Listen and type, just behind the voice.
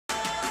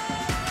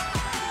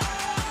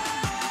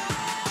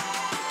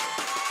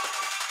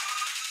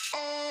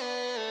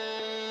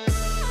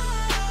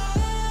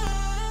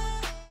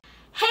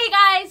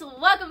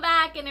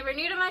and if you're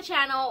new to my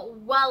channel,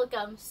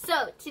 welcome.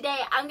 So today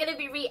I'm gonna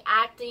be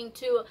reacting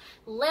to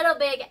Little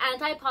Big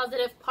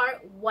Anti-Positive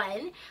Part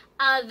 1.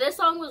 This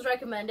song was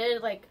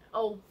recommended like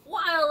a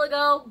while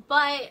ago,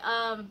 but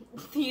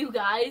you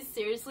guys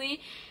seriously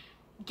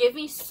give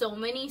me so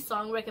many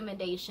song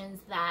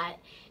recommendations that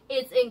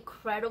it's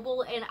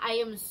incredible, and I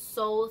am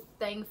so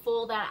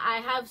thankful that I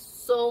have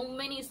so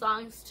many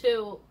songs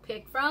to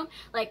pick from.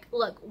 Like,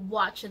 look,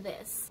 watch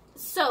this.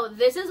 So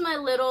this is my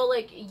little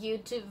like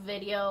YouTube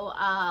video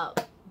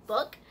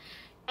book,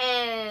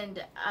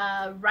 and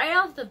right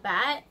off the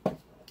bat,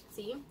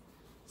 see,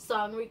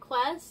 song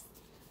request,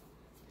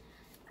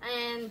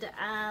 and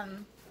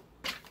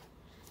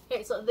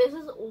okay, so this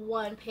is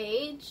one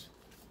page.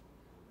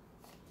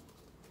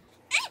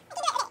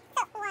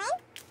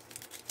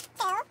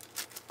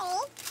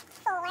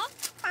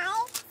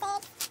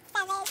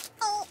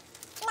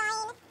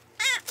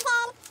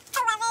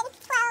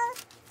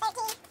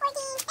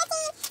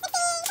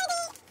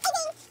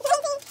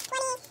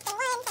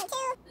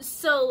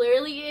 So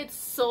literally it's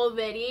so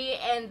many,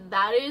 and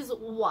that is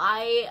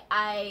why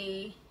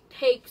I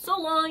take so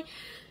long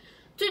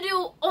to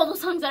do all the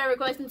songs that I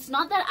request. It's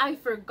not that I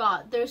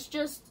forgot, there's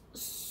just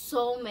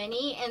so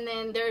many, and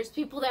then there's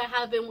people that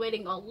have been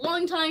waiting a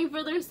long time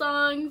for their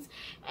songs,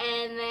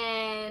 and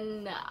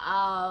then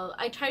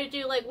I try to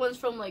do like ones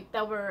from like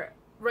that were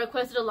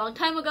requested a long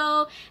time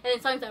ago, and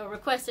then songs that were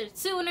requested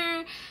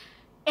sooner.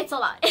 It's a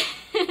lot,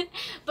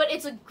 but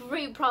it's a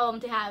great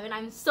problem to have, and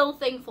I'm so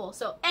thankful.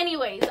 So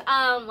anyways,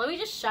 let me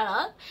just shut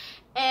up,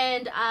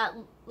 and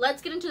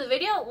let's get into the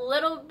video.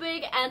 Little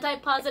Big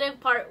Anti-Positive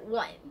Part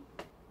 1.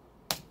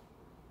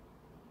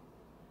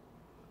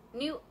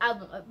 New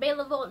album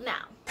available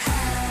now.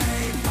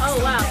 Oh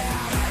wow.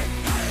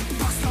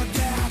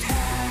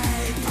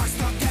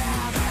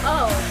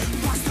 Oh.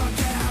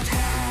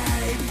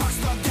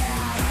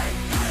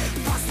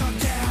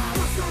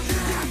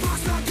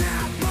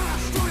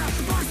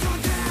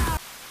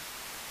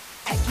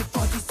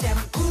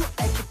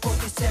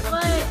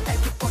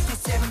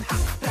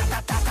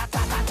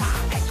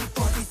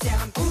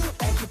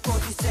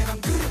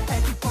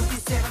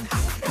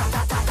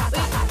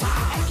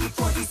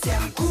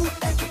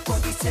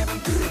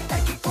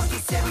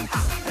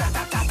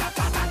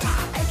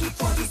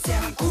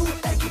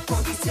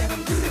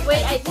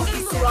 Wait, I think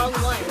I'm the wrong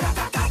one.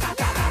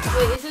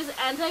 Wait, this is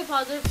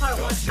Anti-Positive Part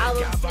 1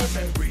 album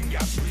snippet.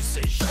 Is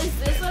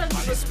this what I'm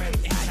supposed to do?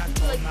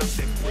 Like the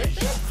snippet?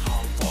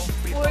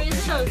 Or is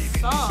it a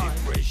song?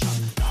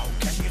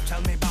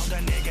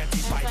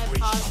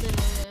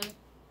 Anti-Positive.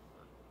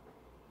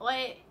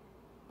 Wait.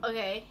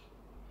 Okay.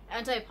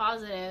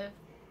 Anti-Positive.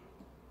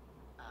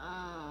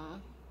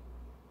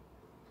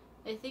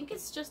 I think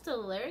it's just a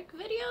lyric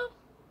video?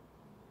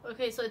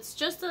 Okay, so it's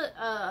just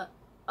a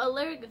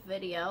lyric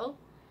video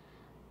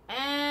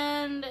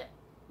and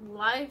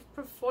live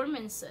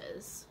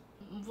performances.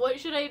 What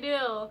should I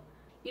do?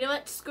 You know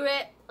what? Screw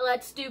it.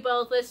 Let's do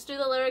both. Let's do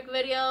the lyric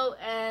video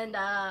and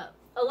a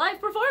live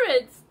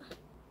performance.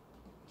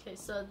 Okay,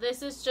 so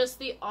this is just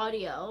the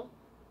audio.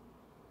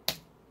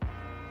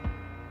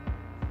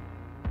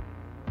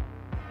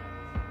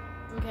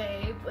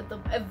 Okay, with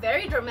a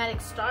very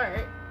dramatic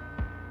start.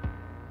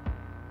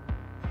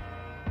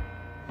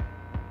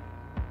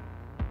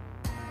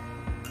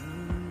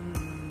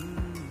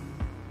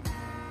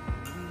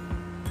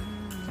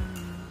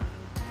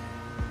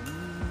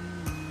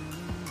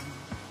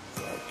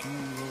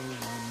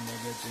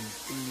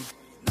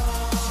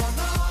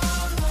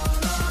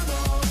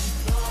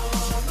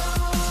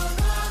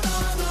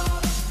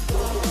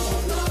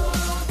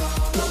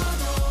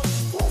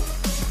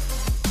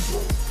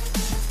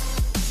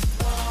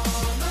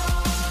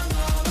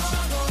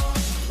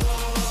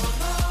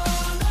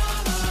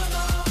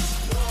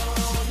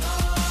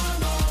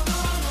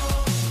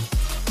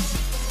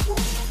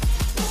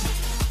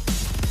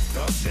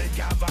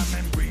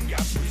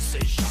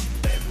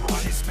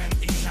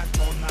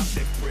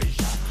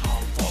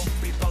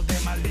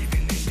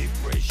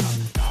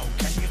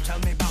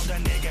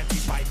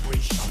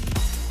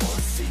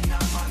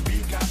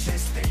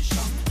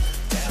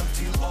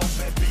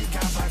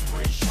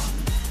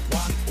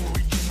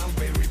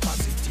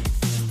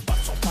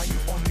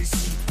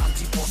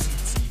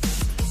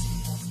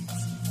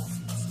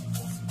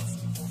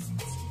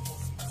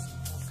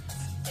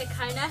 It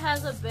kind of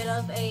has a bit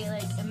of a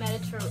like a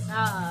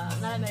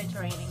not a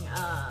Mediterranean,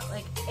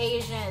 like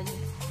Asian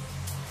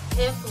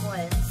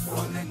influence.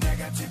 On the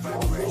negative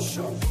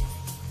vibration,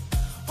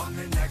 on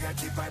the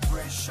negative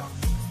vibration,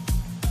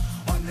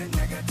 on the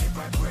negative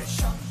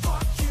vibration.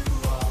 Fuck you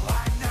all,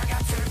 I'm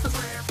negative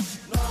trip.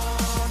 No,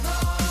 no,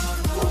 no,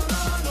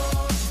 no, no,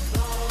 no,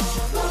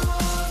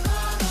 no,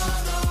 no,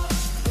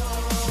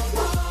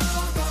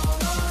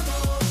 no, no.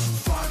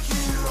 Fuck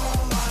you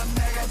all, I'm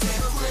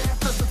negative trip.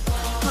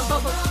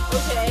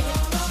 Okay.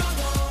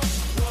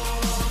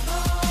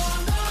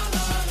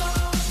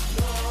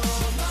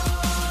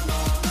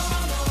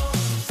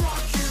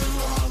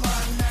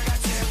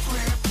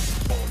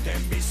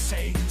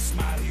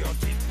 Smile your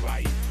teeth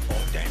right.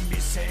 All them be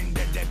saying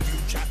that the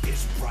future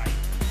is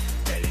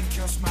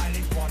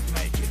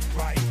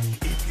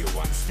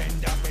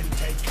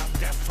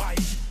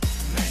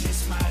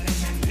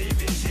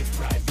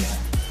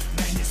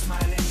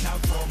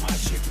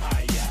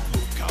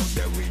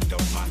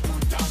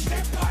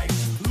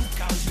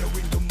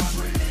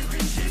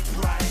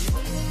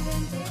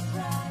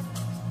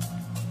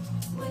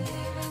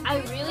I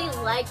really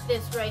like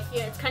this right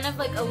here. It's kind of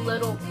like a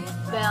little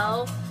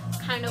bell,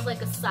 kind of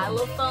like a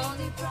xylophone,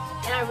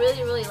 and I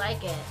really, really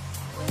like it.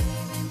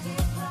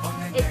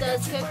 It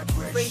does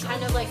bring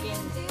kind of like a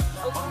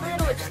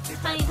little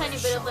tiny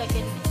bit of like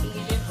an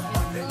Asian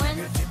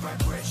influence.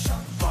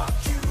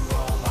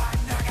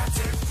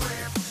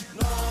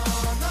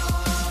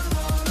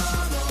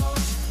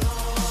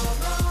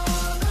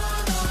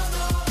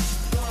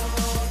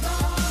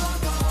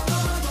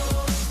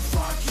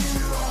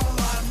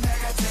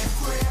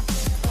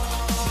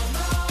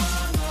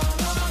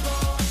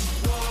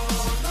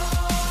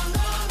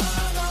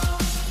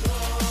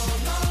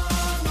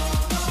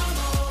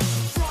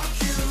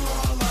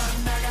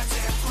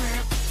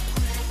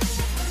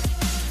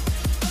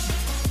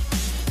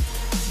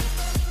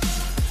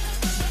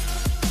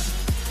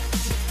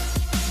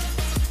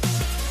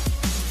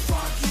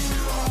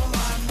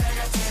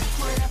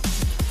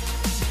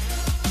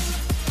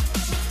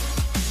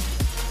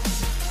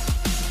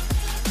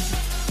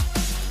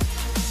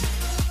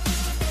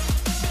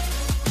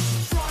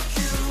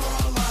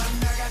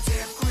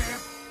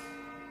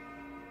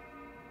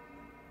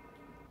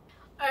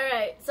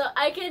 So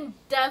I can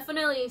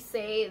definitely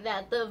say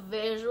that the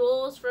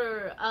visuals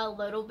for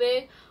Little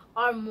Big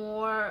are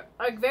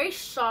very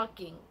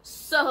shocking.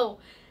 So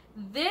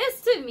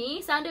this to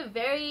me sounded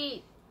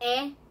very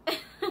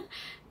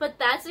but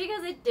that's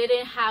because it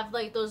didn't have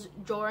like those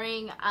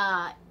jarring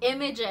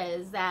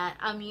images that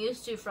I'm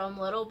used to from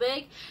Little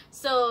Big.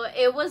 So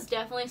it was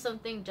definitely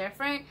something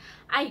different.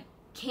 I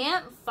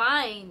can't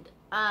find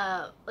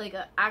like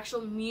an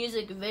actual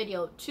music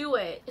video to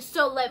it,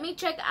 so let me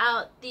check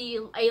out a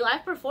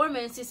live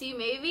performance to see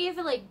maybe if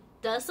it like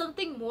does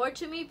something more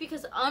to me,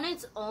 because on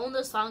its own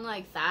the song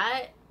like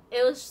that,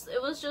 it was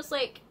just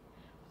like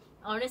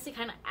honestly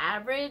kind of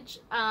average.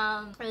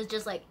 It was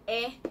just like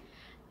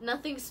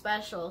nothing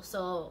special.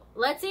 So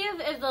let's see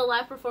if the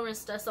live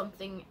performance does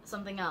something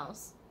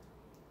else.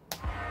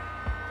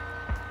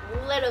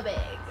 Little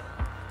Big.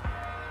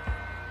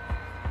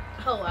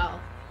 Oh wow.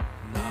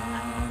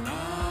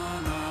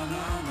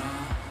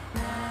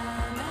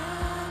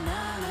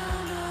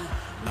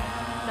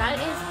 That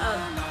is a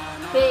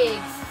big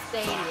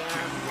stadium.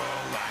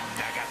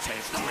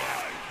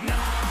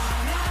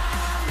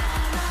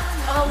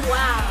 Oh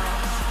wow.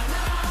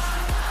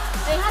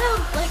 They had a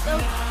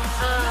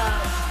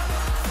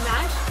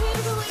smash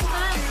pit or like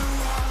that.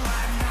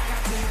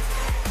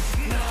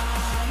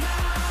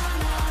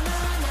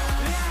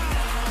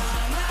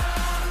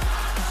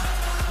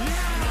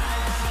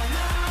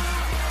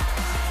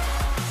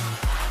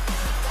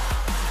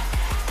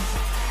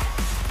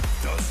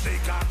 Does the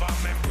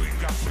government bring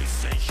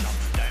appreciation?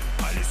 Them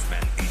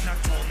policemen in a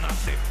tone of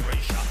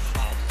depression.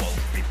 All poor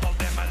people,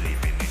 them are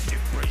living in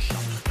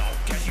depression. Now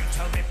can you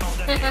tell me about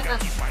the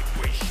negative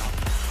vibration?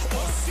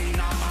 Oh, see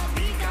now my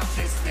big up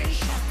the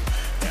station.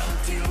 Tell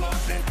till of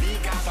the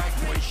bigger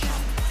vibration.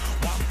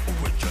 One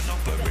original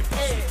very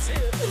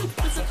positive.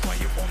 That's why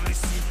you only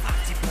see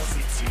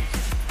anti-positive.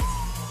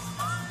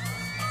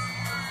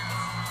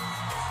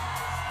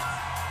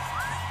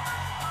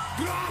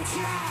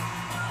 Gracias.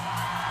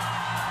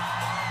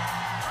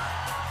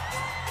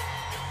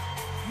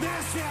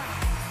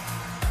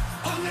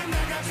 On the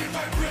negative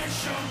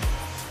vibration,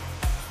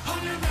 on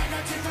the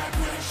negative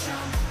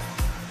vibration,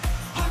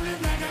 on the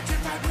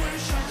negative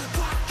vibration.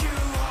 Fuck you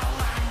all,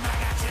 I'm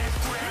negative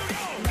grip.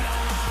 No,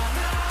 no,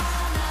 no,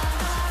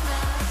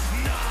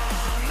 no,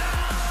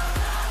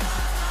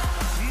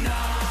 no,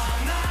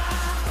 no.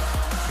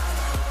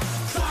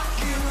 Fuck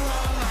you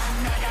all, I'm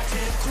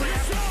negative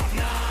grip.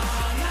 No,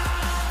 no,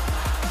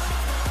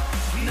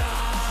 no.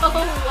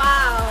 Oh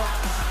wow.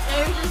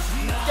 They're just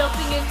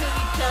jumping into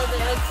each other.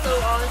 That's so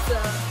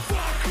awesome.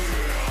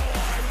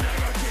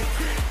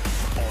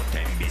 All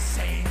them be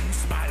saying,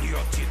 smile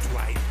your teeth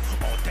right.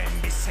 All them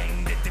be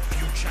saying that the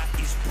future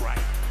is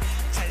bright.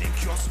 Telling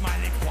you're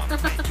smiling won't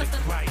make it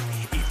right.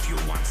 If you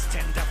want,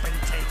 stand up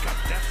and take up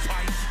the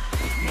fight.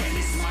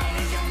 Many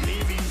smiling and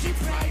living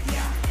deprived,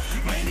 yeah.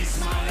 Many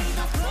smiling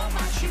and throw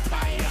my chip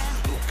higher.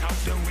 Look out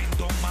the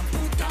window, man,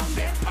 put down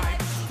their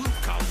pipe.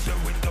 Look out the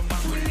window,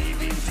 man, we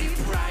live in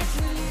deprived.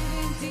 We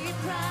live in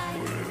deprived.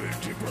 We live in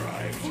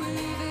deprived. We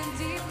live in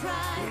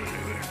deprived. We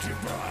live in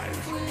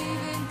deprived. We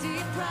live in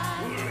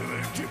deprived. We live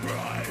in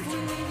deprived. We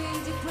live in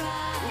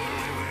deprived. We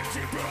live in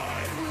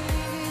deprived. We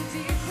live in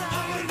deprived.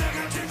 I'm a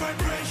negative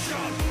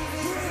vibration.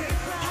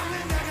 I'm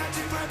a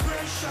negative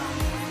vibration.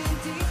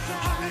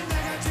 I'm a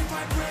negative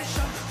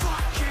vibration.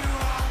 Fuck you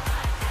all.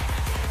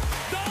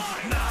 No,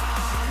 no,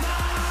 no,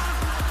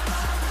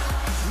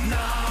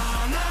 no,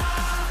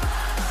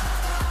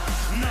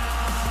 no,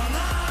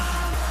 no.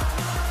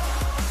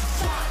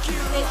 Fuck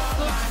you. It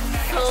looks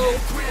so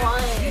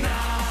fun.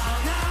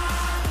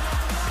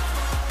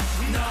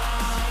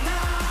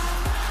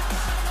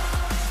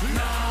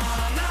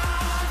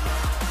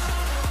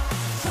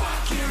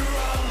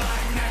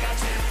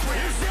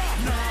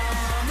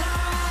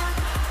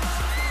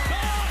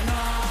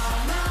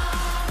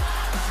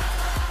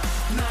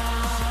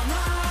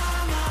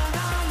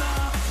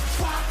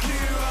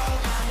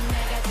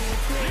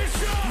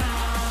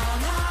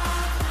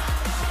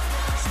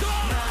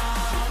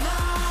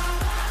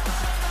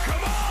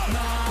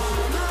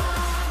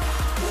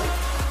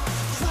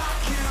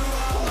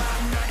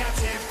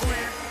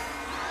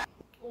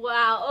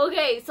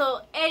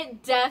 So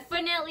it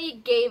definitely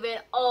gave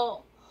it a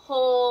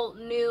whole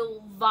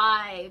new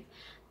vibe.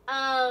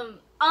 On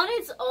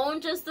its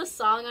own, just the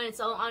song on its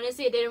own,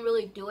 honestly, it didn't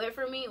really do it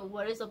for me.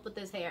 What is up with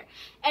this hair?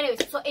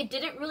 Anyways, so it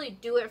didn't really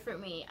do it for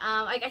me.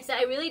 Like I said,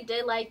 I really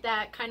did like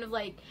that kind of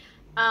like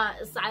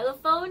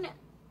xylophone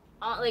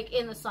like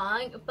in the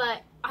song,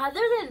 but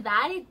other than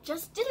that, it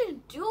just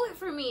didn't do it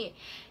for me.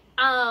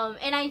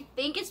 And I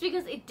think it's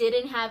because it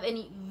didn't have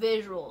any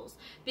visuals,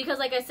 because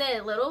like I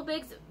said, Little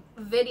Big's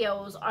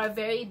videos are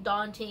very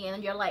daunting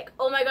and you're like,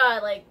 oh my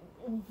god, like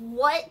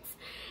what?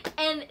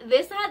 And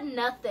this had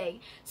nothing.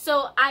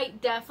 So I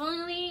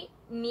definitely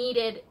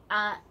needed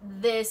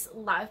this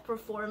live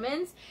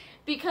performance,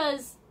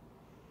 because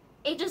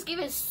it just gave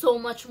it so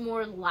much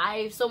more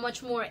life, so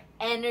much more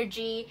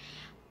energy.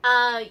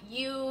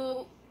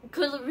 You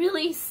could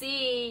really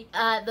see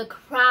the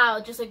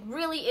crowd just like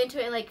really into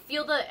it and like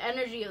feel the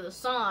energy of the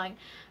song.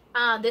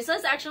 This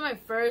was actually my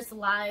first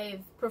live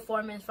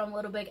performance from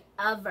Little Big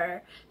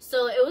ever,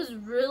 so it was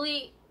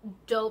really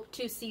dope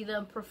to see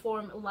them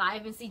perform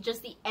live and see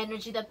just the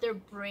energy that they're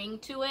bringing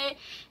to it.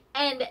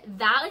 And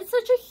that is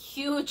such a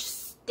huge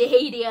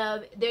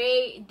stadium.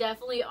 They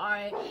definitely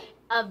are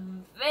a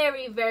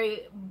very,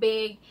 very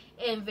big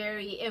and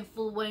very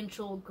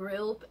influential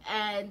group,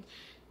 and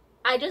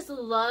I just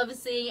love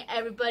seeing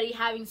everybody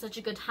having such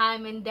a good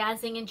time and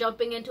dancing and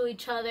jumping into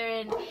each other,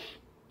 and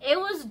it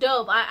was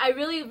dope. I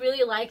really,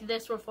 really liked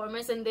this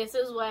performance, and this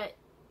is what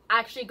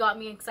actually got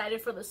me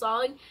excited for the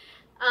song.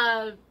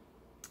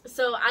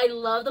 So I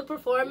love the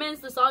performance.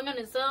 The song on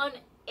its own,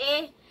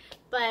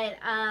 but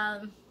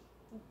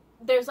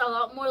there's a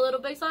lot more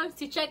Little Big songs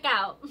to check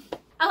out.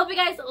 I hope you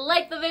guys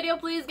liked the video.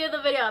 Please give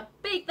the video a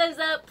big thumbs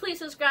up. Please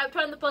subscribe,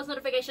 turn on the post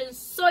notifications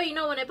so you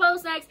know when I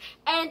post next.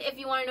 And if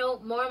you want to know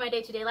more of my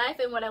day-to-day life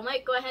and what I'm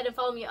like, go ahead and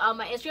follow me on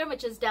my Instagram,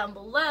 which is down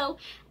below.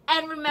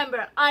 And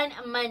remember, on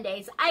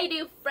Mondays, I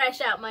do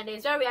Fresh Out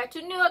Mondays, where I react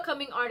to new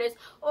upcoming artists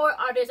or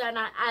artists that are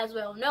not as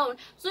well known.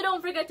 So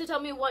don't forget to tell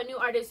me what new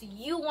artists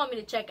you want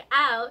me to check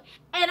out.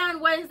 And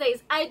on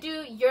Wednesdays, I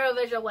do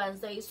Eurovision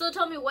Wednesdays. So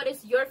tell me what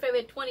is your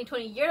favorite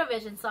 2020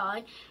 Eurovision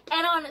song.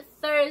 And on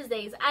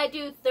Thursdays, I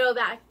do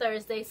Throwback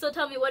Thursday. So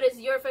tell me what is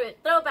your favorite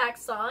throwback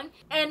song.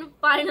 And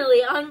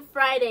finally, on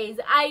Fridays,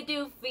 I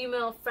do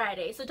Female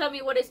Friday. So tell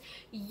me what is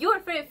your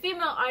favorite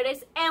female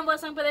artist and what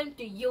song for them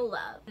do you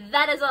love.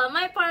 That is all on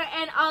my part,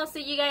 and I'll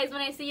see you guys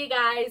when I see you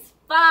guys.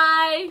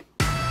 Bye!